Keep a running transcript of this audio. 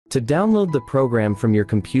To download the program from your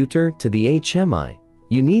computer to the HMI,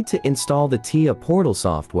 you need to install the TIA Portal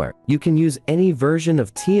software. You can use any version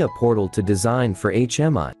of TIA Portal to design for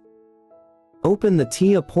HMI. Open the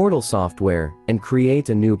TIA Portal software and create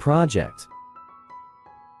a new project.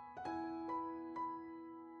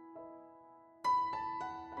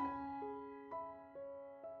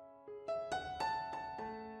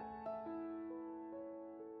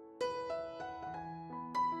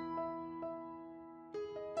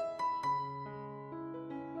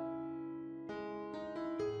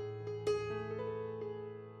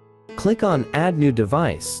 Click on Add New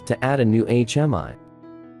Device to add a new HMI.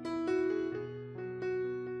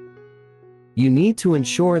 You need to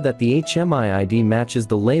ensure that the HMI ID matches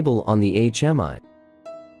the label on the HMI.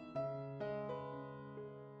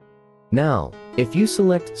 Now, if you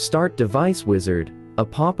select Start Device Wizard, a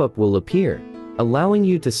pop-up will appear, allowing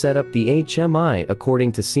you to set up the HMI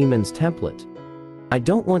according to Siemens template. I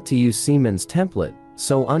don't want to use Siemens template,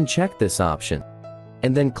 so uncheck this option,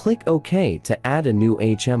 and then click OK to add a new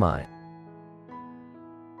HMI.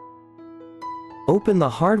 Open the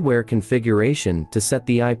hardware configuration to set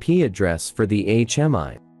the IP address for the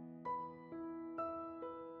HMI.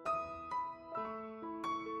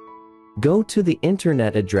 Go to the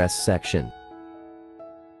Internet Address section.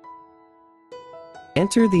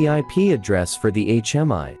 Enter the IP address for the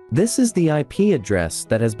HMI. This is the IP address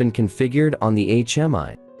that has been configured on the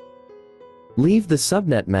HMI. Leave the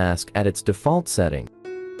subnet mask at its default setting.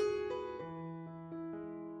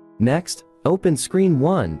 Next, open Screen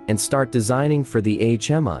 1 and start designing for the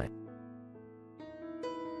HMI.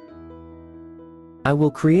 I will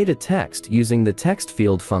create a text using the text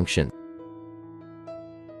field function.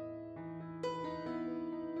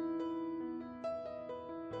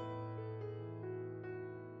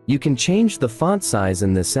 You can change the font size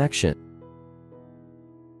in this section.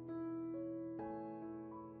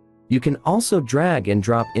 You can also drag and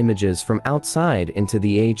drop images from outside into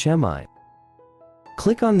the HMI.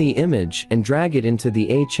 Click on the image and drag it into the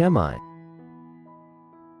HMI.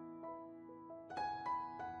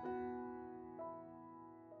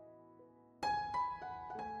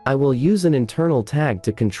 I will use an internal tag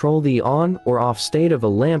to control the on or off state of a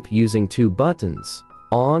lamp using two buttons,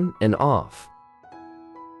 on and off.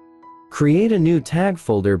 Create a new tag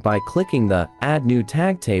folder by clicking the Add New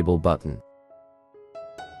Tag Table button.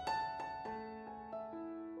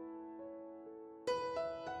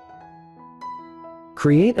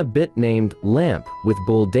 Create a bit named lamp with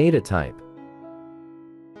bool data type.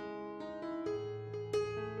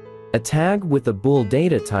 A tag with a bool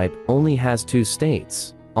data type only has two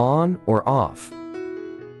states, on or off.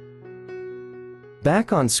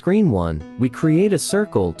 Back on Screen 1, we create a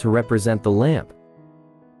circle to represent the lamp.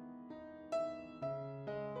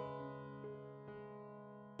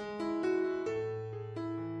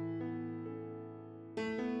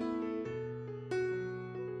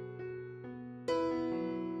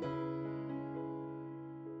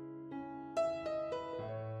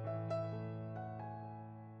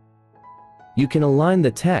 You can align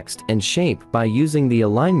the text and shape by using the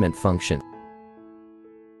alignment function.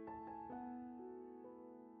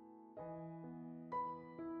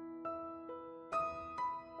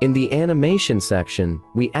 In the animation section,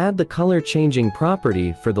 we add the color changing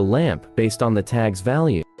property for the lamp based on the tag's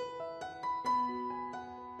value.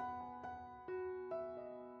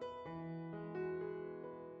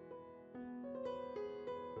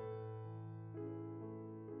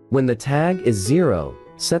 When the tag is 0,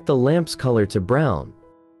 set the lamp's color to brown.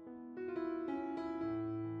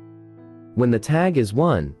 When the tag is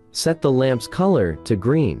 1, set the lamp's color to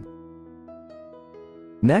green.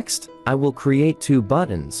 Next, I will create two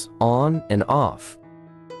buttons, on and off.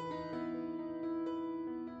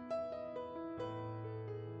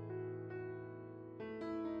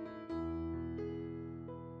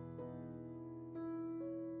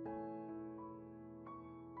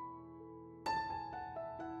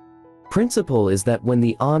 Principle is that when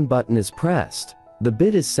the on button is pressed, the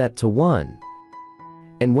bit is set to 1,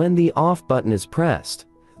 and when the off button is pressed,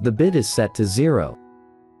 the bit is set to 0.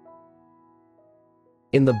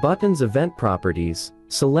 In the button's event properties,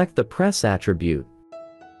 select the press attribute,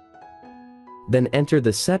 then enter the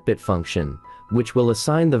setBit function, which will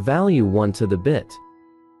assign the value 1 to the bit.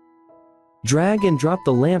 Drag and drop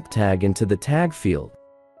the lamp tag into the tag field.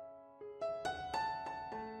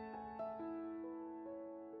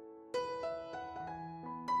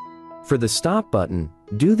 For the stop button,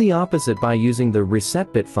 do the opposite by using the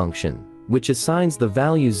resetBit function, which assigns the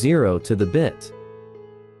value 0 to the bit.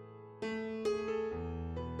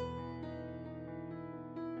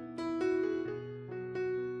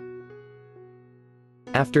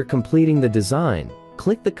 After completing the design,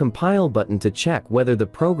 click the Compile button to check whether the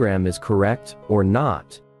program is correct or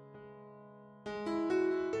not.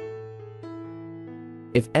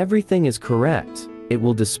 If everything is correct, it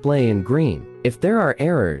will display in green. If there are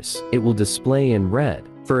errors, it will display in red.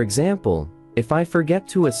 For example, if I forget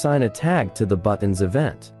to assign a tag to the button's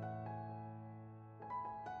event,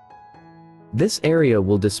 this area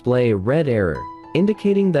will display a red error,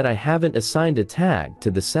 indicating that I haven't assigned a tag to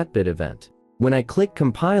the setBit event. When I click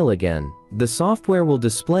Compile again, the software will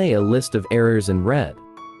display a list of errors in red.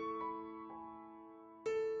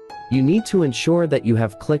 You need to ensure that you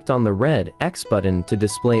have clicked on the red X button to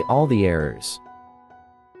display all the errors.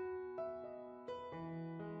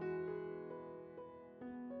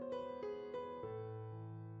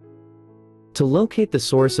 To locate the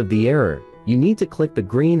source of the error, you need to click the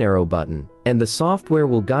green arrow button, and the software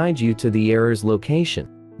will guide you to the error's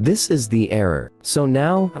location. This is the error, so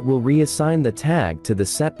now we'll reassign the tag to the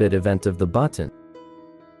setBit event of the button.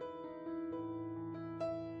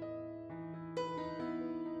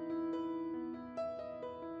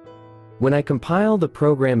 When I compile the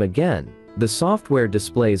program again, the software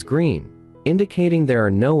displays green, indicating there are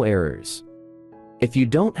no errors. If you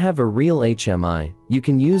don't have a real HMI, you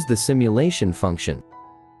can use the simulation function.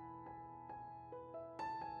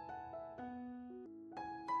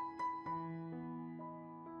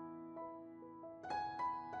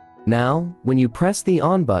 Now, when you press the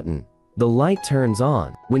on button, the light turns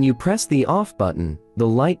on. When you press the off button, the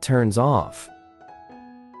light turns off.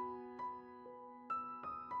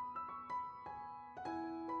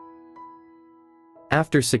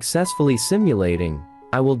 After successfully simulating,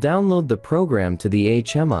 I will download the program to the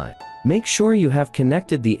HMI. Make sure you have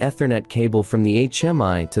connected the Ethernet cable from the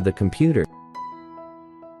HMI to the computer.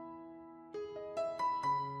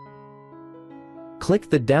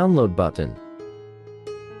 Click the download button.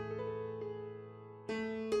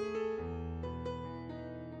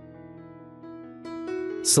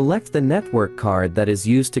 Select the network card that is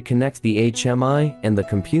used to connect the HMI and the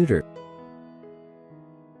computer.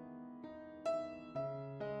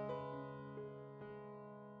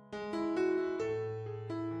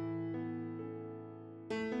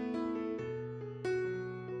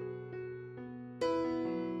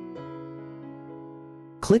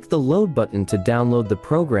 Click the load button to download the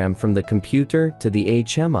program from the computer to the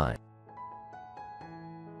HMI.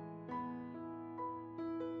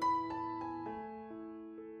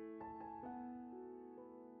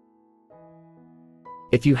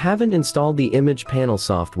 If you haven't installed the image panel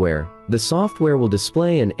software, the software will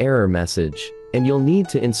display an error message, and you'll need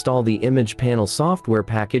to install the image panel software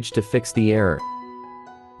package to fix the error.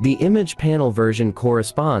 The image panel version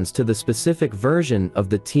corresponds to the specific version of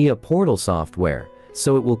the TIA portal software,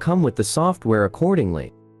 so it will come with the software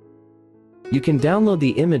accordingly. You can download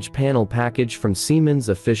the image panel package from Siemens'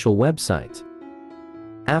 official website.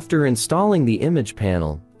 After installing the image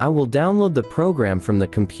panel, I will download the program from the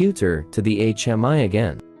computer to the HMI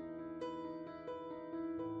again.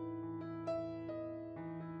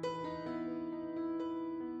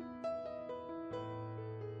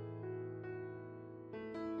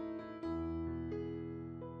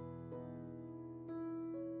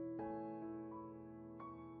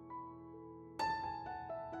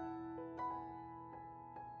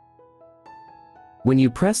 When you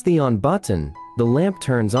press the on button, the lamp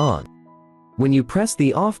turns on. When you press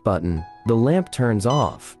the off button, the lamp turns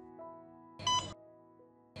off.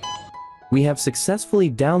 We have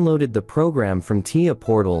successfully downloaded the program from TIA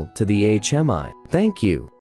Portal to the HMI. Thank you.